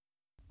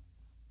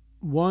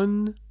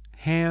One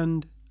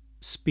hand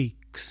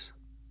speaks.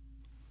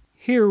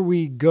 Here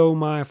we go,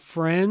 my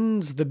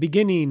friends, the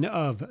beginning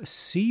of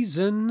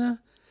season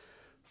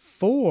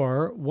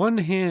 4, One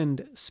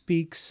Hand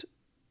Speaks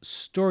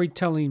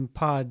storytelling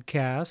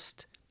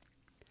podcast.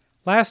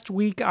 Last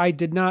week I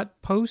did not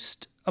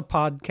post a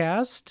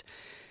podcast.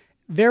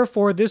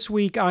 Therefore, this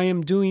week I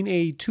am doing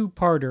a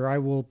two-parter. I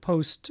will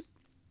post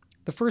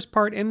the first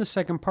part and the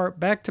second part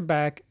back to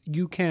back.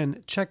 You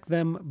can check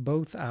them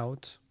both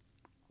out.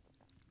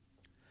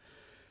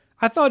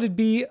 I thought it'd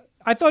be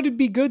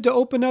good to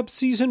open up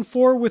season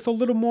 4 with a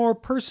little more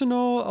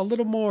personal, a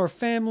little more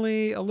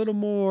family, a little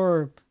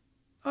more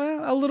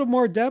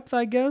depth,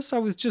 I guess. I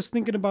was just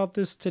thinking about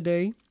this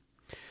today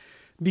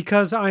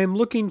because I am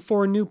looking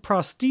for a new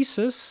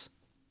prosthesis,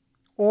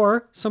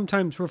 or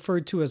sometimes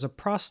referred to as a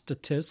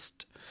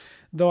prosthetist,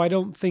 though I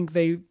don't think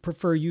they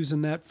prefer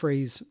using that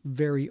phrase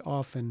very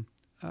often.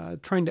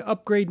 Trying to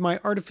upgrade my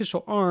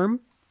artificial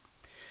arm,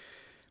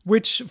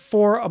 which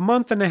for a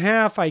month and a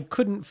half I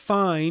couldn't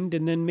find,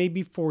 and then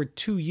maybe for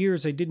 2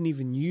 years I didn't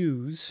even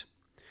use.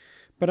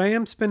 But I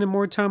am spending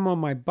more time on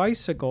my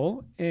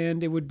bicycle,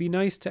 and it would be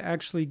nice to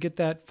actually get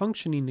that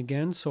functioning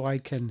again so I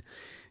can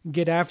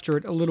get after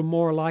it a little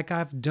more like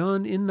I've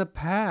done in the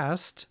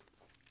past.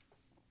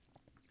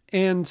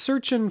 And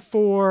searching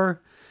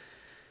for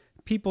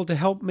people to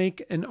help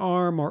make an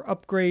arm or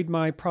upgrade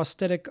my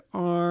prosthetic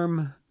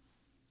arm.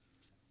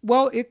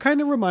 Well, it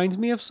kind of reminds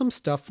me of some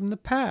stuff from the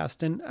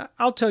past, and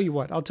I'll tell you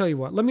what.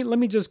 Let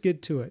me just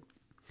get to it.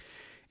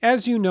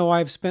 As you know,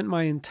 I've spent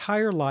my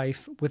entire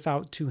life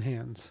without two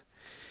hands.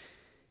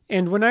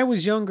 And when I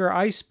was younger,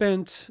 I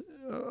spent,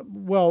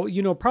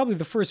 probably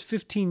the first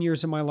 15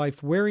 years of my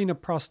life wearing a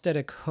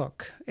prosthetic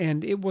hook,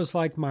 and it was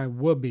like my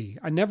whoopee.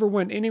 I never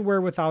went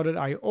anywhere without it.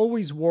 I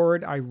always wore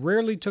it. I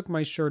rarely took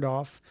my shirt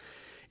off,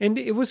 and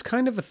it was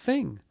kind of a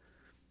thing.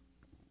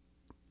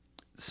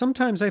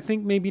 Sometimes I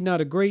think maybe not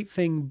a great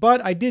thing,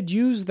 but I did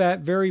use that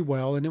very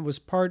well, and it was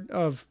part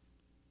of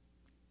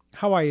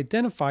how I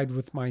identified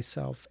with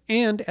myself.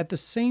 And at the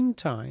same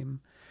time,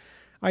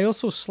 I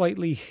also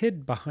slightly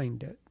hid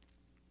behind it.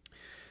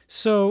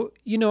 So,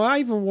 I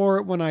even wore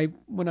it when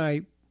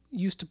I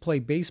used to play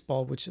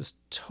baseball, which is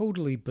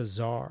totally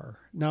bizarre.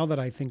 Now that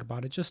I think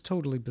about it, just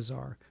totally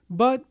bizarre.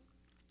 But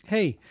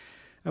hey,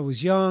 I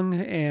was young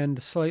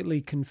and slightly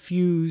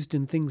confused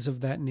and things of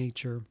that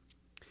nature.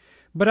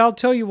 But I'll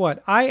tell you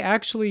what, I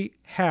actually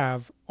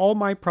have all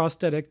my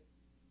prosthetic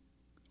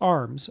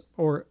arms,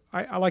 or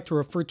I like to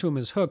refer to them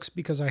as hooks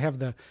because I have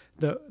the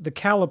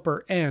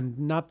caliper end,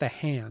 not the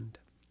hand.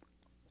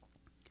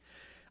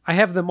 I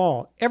have them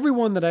all, every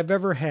one that I've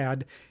ever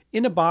had,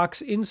 in a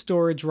box in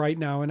storage right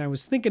now. And I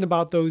was thinking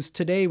about those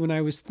today when I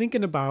was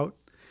thinking about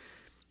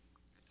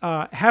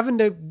having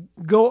to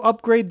go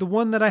upgrade the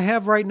one that I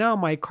have right now,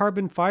 my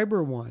carbon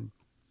fiber one.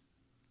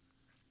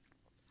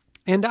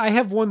 And I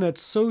have one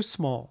that's so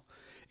small.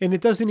 And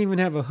it doesn't even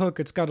have a hook.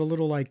 It's got a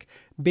little like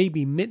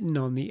baby mitten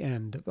on the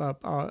end,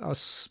 a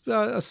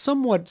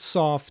somewhat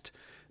soft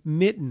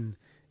mitten.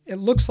 It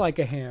looks like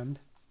a hand.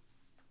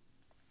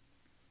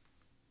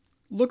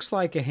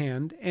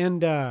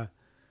 And I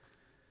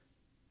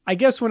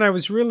guess when I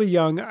was really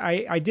young,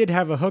 I did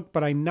have a hook,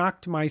 but I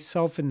knocked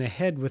myself in the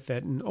head with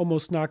it and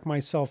almost knocked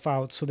myself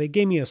out. So they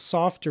gave me a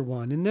softer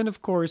one. And then,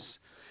 of course,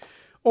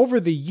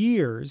 over the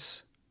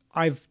years,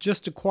 I've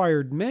just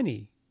acquired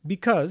many.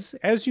 Because,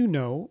 as you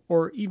know,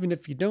 or even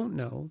if you don't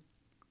know,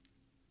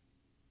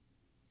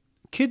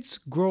 kids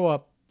grow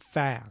up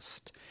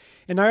fast.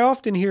 And I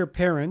often hear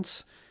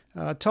parents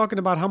talking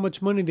about how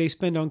much money they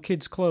spend on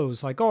kids'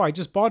 clothes. Like, I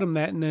just bought them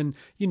that, and then,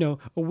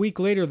 a week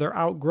later they're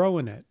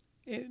outgrowing it.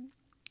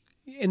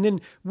 And then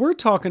we're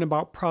talking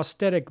about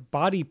prosthetic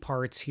body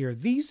parts here.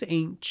 These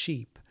ain't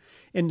cheap.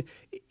 And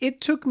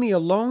it took me a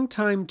long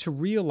time to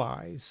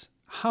realize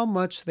how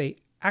much they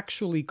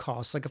actually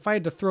cost. Like if I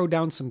had to throw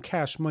down some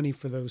cash money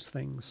for those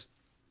things.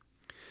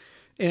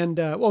 And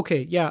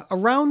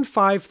around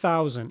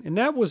 $5,000. And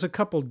that was a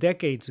couple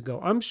decades ago.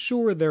 I'm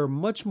sure they're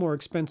much more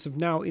expensive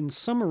now in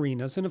some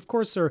arenas. And of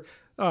course they're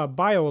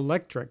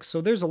bioelectric.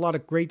 So there's a lot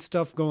of great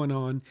stuff going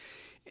on.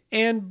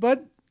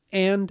 But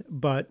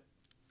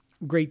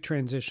great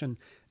transition.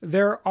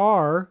 There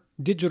are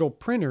digital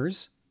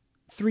printers,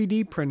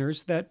 3D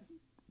printers that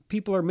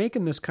people are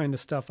making this kind of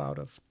stuff out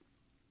of.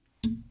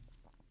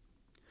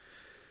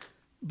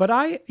 But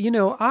I've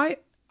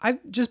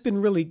just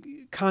been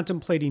really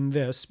contemplating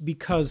this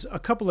because a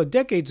couple of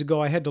decades ago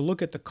I had to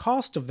look at the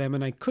cost of them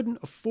and I couldn't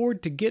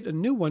afford to get a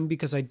new one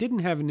because I didn't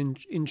have an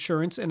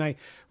insurance and I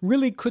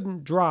really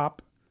couldn't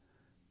drop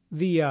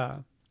the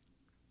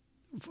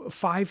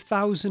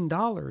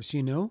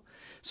 $5,000,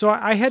 So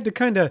I had to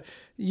kind of,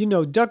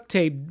 duct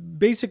tape,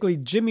 basically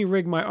jimmy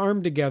rig my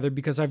arm together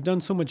because I've done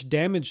so much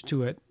damage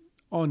to it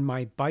on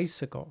my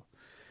bicycle.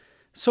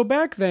 So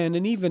back then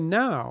and even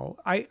now,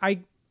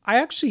 I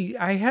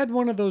had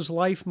one of those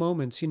life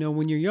moments,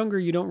 when you're younger,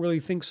 you don't really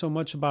think so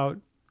much about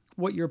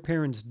what your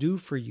parents do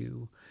for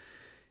you.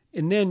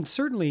 And then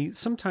certainly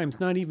sometimes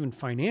not even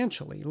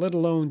financially, let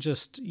alone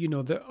just,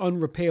 the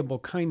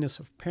unrepayable kindness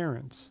of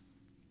parents.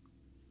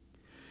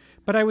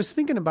 But I was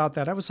thinking about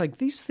that. I was like,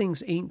 these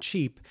things ain't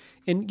cheap.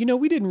 And,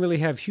 we didn't really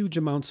have huge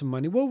amounts of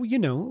money. Well,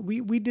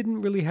 we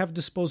didn't really have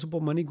disposable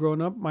money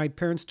growing up. My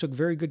parents took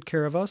very good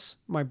care of us,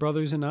 my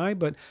brothers and I,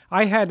 but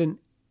I had an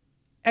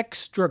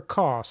extra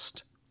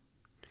cost.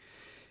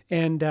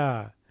 And,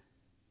 I'm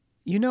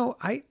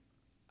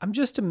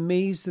just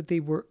amazed that they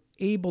were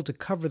able to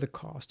cover the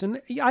cost.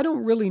 And I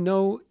don't really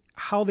know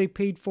how they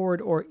paid for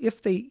it or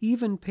if they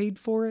even paid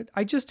for it.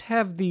 I just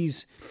have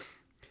these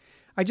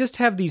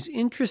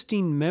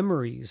interesting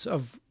memories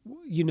of,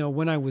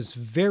 when I was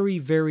very,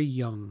 very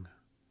young,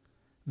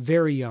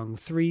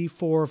 3,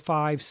 4,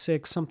 5,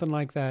 6, something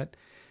like that,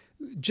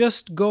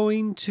 just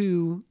going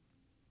to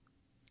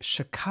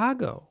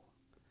Chicago.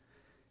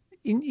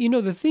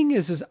 The thing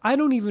is I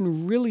don't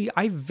even really,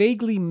 I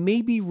vaguely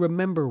maybe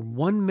remember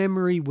one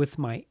memory with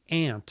my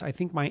aunt. I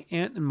think my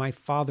aunt and my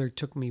father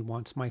took me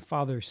once, my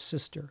father's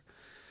sister.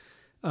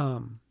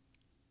 But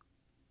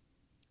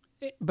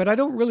I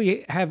don't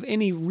really have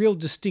any real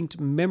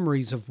distinct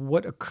memories of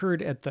what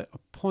occurred at the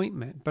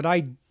appointment. But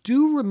I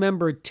do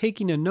remember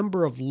taking a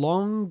number of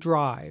long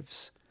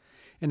drives,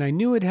 and I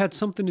knew it had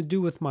something to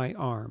do with my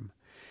arm.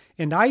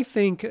 And I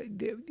think,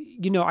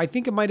 I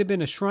think it might have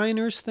been a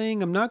Shriners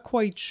thing. I'm not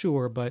quite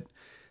sure, but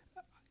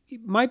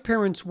my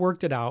parents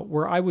worked it out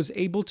where I was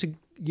able to,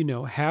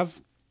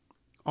 have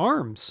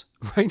arms,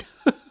 right?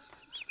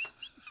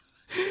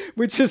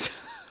 Which is,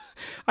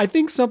 I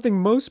think,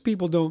 something most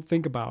people don't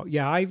think about.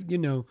 Yeah, I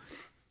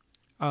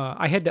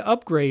had to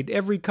upgrade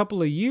every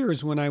couple of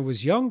years when I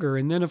was younger.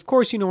 And then, of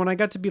course, when I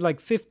got to be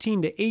like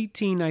 15 to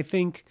 18, I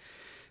think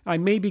I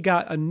maybe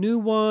got a new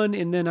one,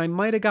 and then I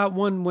might have got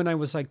one when I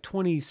was like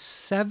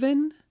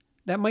 27.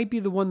 That might be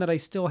the one that I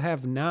still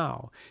have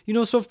now.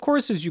 So of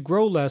course, as you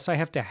grow less, I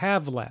have to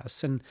have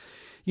less. And,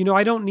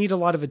 I don't need a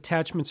lot of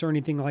attachments or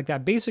anything like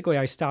that. Basically,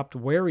 I stopped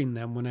wearing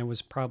them when I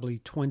was probably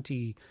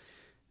 22.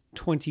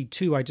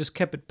 I just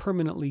kept it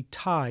permanently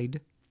tied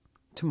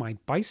to my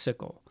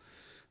bicycle.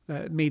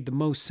 It made the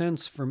most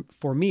sense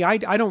for me. I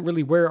don't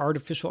really wear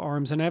artificial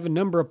arms, and I have a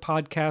number of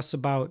podcasts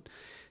about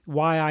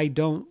why I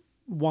don't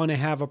want to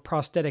have a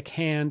prosthetic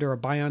hand or a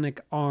bionic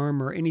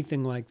arm or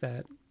anything like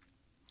that.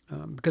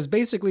 Because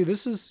basically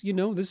this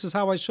is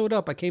how I showed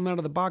up. I came out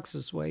of the box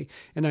this way,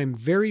 and I'm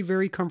very,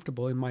 very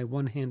comfortable in my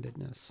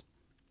one-handedness.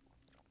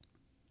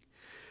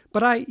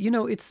 But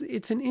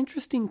it's an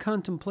interesting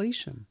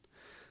contemplation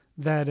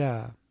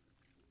that,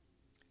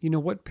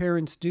 what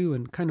parents do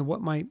and kind of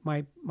what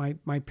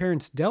my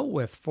parents dealt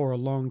with for a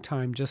long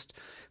time, just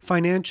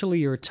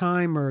financially or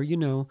time, or,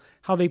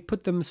 how they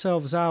put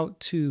themselves out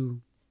to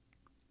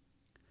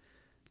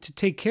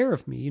take care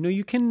of me.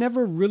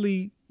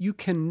 You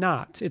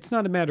cannot, it's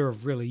not a matter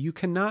of really, you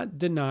cannot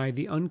deny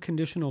the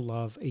unconditional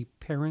love a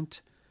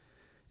parent,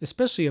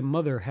 especially a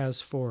mother,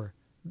 has for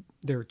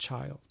their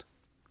child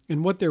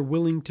and what they're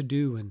willing to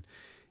do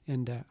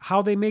and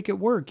how they make it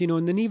work,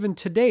 and then even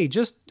today,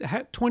 just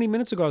 20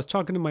 minutes ago, I was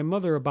talking to my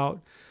mother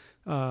about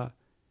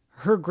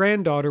her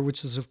granddaughter,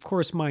 which is, of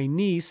course, my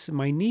niece.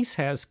 My niece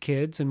has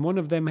kids, and one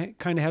of them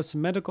kind of has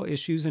some medical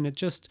issues, and it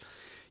just,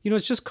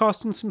 it's just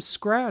costing some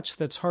scratch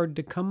that's hard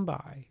to come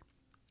by.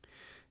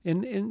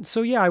 And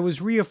so, yeah, I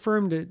was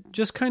reaffirmed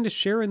just kind of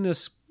sharing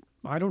this,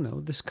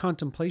 this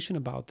contemplation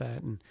about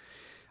that. And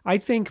I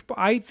think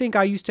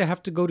I used to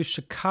have to go to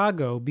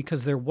Chicago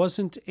because there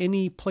wasn't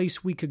any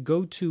place we could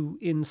go to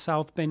in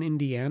South Bend,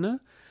 Indiana.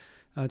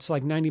 It's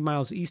like 90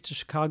 miles east of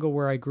Chicago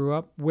where I grew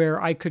up,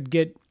 where I could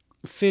get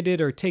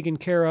fitted or taken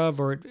care of,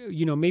 or,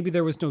 maybe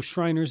there was no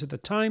Shriners at the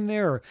time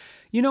there. Or,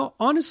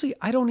 honestly,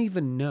 I don't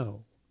even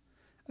know.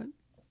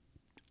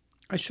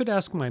 I should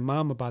ask my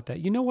mom about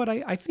that. You know what?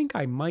 I think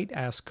I might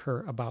ask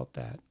her about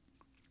that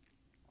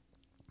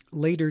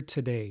later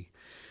today.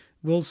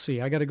 We'll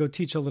see. I got to go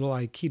teach a little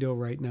Aikido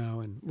right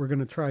now, and we're going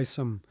to try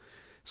some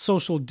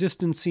social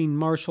distancing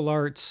martial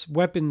arts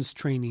weapons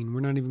training. We're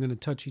not even going to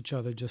touch each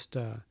other. Just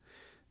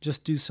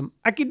do some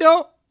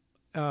Aikido,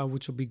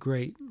 which will be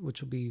great.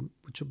 Which will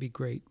be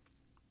great.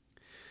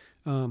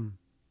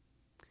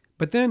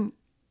 But then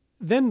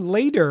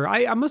later,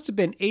 I must have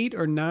been 8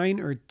 or 9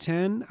 or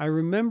 10. I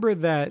remember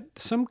that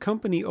some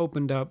company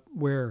opened up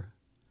where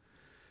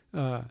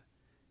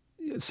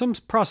some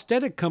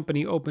prosthetic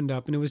company opened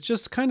up, and it was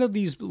just kind of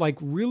these like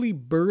really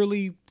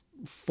burly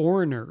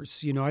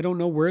foreigners. I don't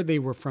know where they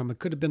were from. It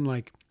could have been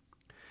like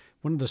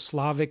one of the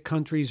Slavic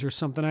countries or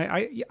something.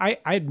 I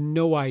had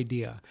no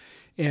idea.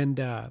 And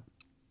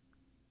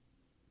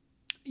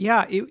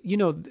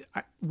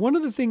one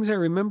of the things I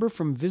remember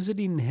from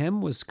visiting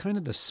him was kind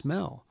of the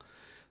smell.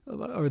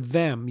 Or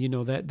them,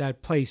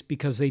 that place,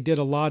 because they did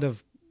a lot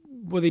of,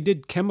 they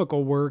did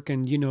chemical work,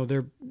 and,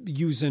 they're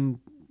using,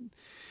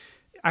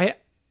 I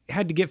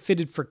had to get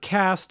fitted for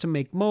casts to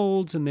make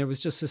molds, and there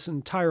was just this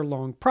entire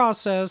long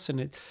process, and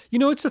it,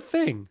 it's a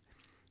thing.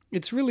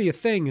 It's really a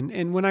thing.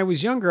 And when I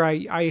was younger,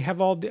 I had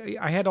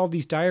all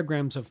these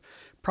diagrams of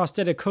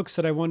prosthetic hooks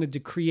that I wanted to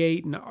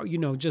create, and,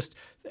 just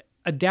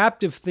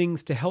adaptive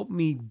things to help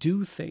me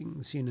do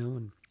things,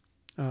 and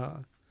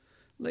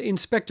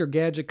Inspector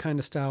Gadget kind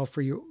of style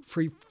for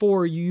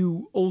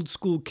you old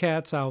school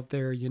cats out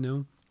there,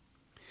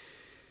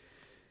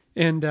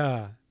 And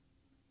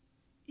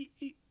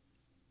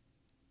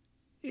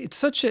it's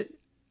such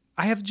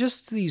I have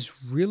just these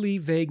really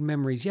vague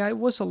memories. Yeah, it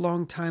was a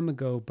long time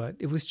ago, but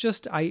it was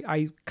just,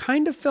 I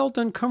kind of felt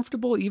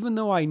uncomfortable even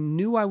though I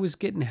knew I was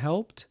getting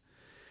helped.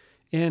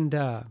 And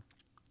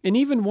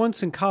even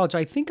once in college,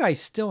 I think I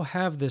still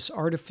have this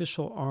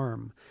artificial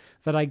arm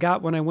that I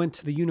got when I went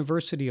to the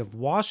University of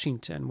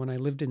Washington when I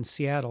lived in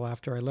Seattle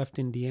after I left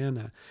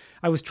Indiana.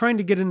 I was trying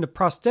to get into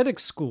prosthetic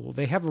school.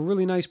 They have a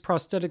really nice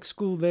prosthetic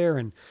school there.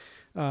 And,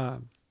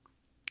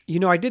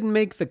 I didn't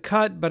make the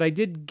cut, but I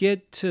did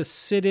get to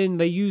sit in.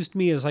 They used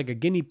me as like a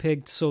guinea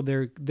pig so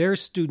their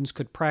students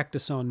could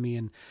practice on me.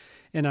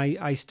 And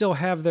I still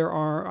have their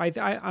arm.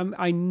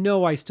 I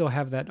know I still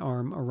have that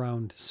arm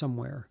around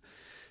somewhere.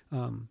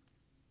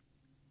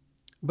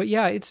 But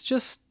yeah, it's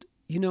just,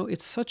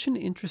 it's such an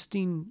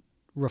interesting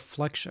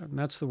reflection.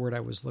 That's the word I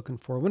was looking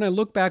for. When I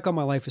look back on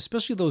my life,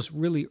 especially those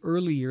really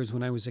early years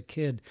when I was a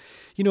kid,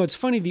 it's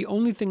funny. The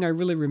only thing I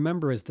really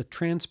remember is the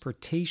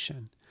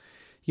transportation.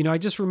 I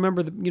just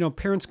remember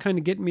parents kind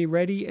of getting me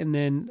ready, and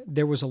then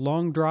there was a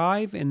long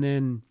drive, and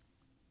then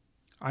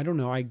I don't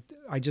know.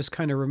 I just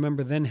kind of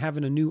remember then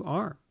having a new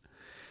arm.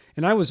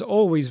 And I was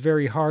always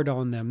very hard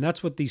on them.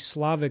 That's what these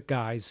Slavic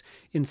guys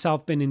in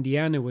South Bend,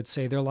 Indiana would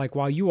say. They're like,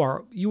 wow, you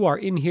are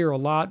in here a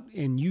lot,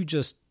 and you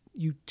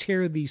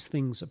tear these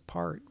things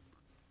apart.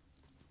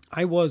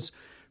 I was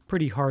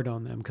pretty hard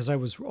on them because I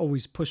was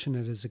always pushing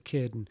it as a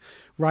kid and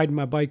riding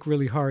my bike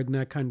really hard and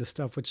that kind of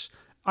stuff, which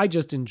I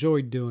just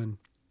enjoyed doing.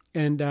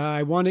 And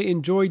I want to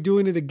enjoy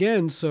doing it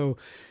again. So,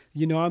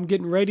 I'm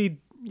getting ready.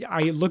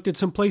 I looked at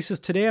some places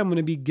today. I'm going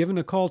to be giving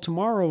a call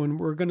tomorrow, and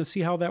we're going to see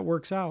how that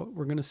works out.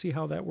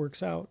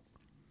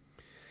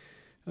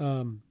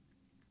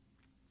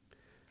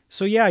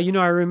 So yeah,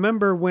 I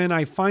remember when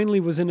I finally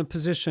was in a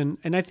position,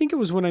 and I think it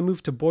was when I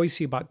moved to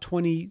Boise about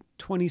 20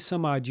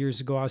 some odd years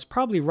ago. I was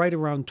probably right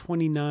around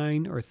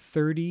 29 or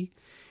 30,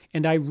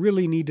 and I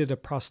really needed a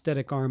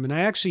prosthetic arm. And I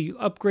actually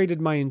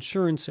upgraded my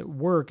insurance at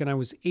work, and I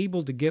was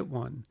able to get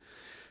one.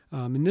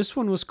 And this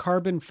one was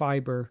carbon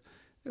fiber.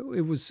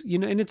 It was,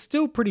 and it's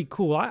still pretty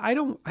cool. I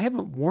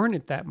haven't worn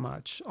it that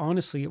much,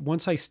 honestly,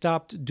 once I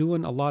stopped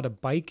doing a lot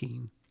of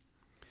biking.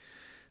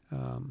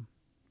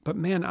 But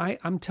man,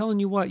 I'm telling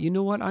you what,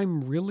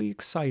 I'm really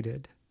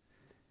excited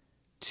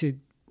to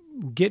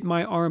get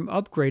my arm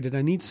upgraded.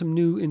 I need some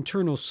new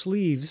internal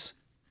sleeves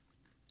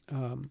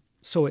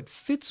so it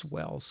fits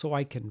well, so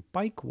I can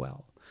bike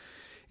well.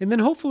 And then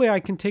hopefully I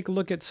can take a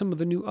look at some of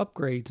the new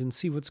upgrades and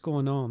see what's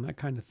going on, that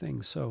kind of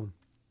thing. So,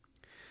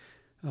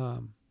 I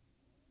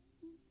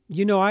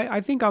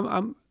think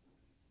I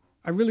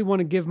really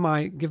want to give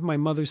my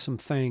mother some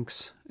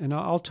thanks, and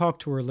I'll talk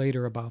to her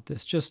later about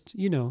this. Just,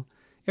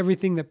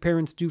 everything that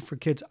parents do for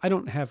kids. I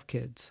don't have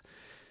kids,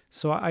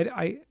 so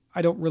I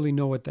don't really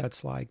know what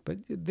that's like, but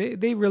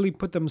they really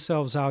put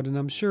themselves out, and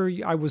I'm sure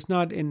I was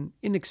not an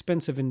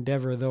inexpensive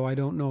endeavor, though I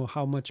don't know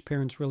how much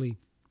parents really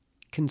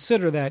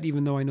consider that,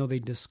 even though I know they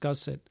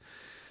discuss it.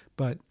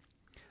 But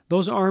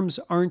those arms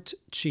aren't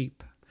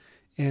cheap,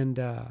 and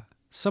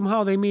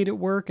somehow they made it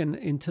work,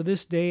 and to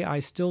this day, I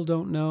still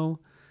don't know,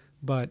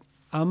 but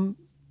I'm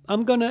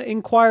going to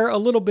inquire a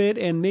little bit,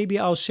 and maybe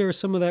I'll share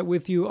some of that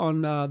with you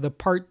on the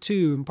part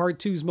 2. And part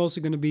 2 is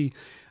mostly going to be,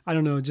 I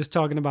don't know, just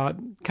talking about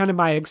kind of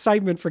my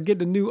excitement for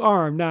getting a new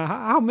arm. Now,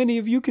 how many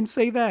of you can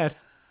say that?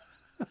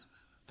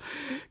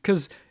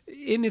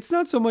 And it's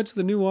not so much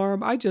the new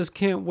arm. I just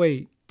can't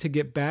wait to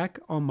get back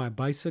on my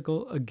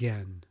bicycle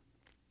again.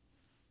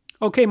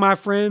 Okay, my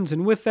friends,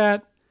 and with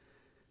that,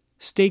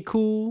 stay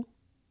cool.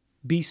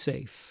 Be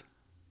safe.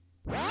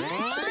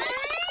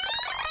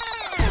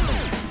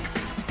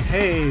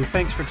 Hey,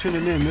 thanks for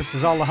tuning in. This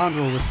is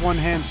Alejandro with One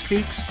Hand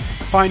Speaks.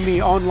 Find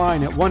me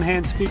online at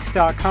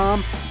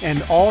onehandspeaks.com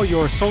and all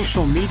your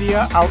social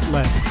media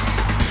outlets.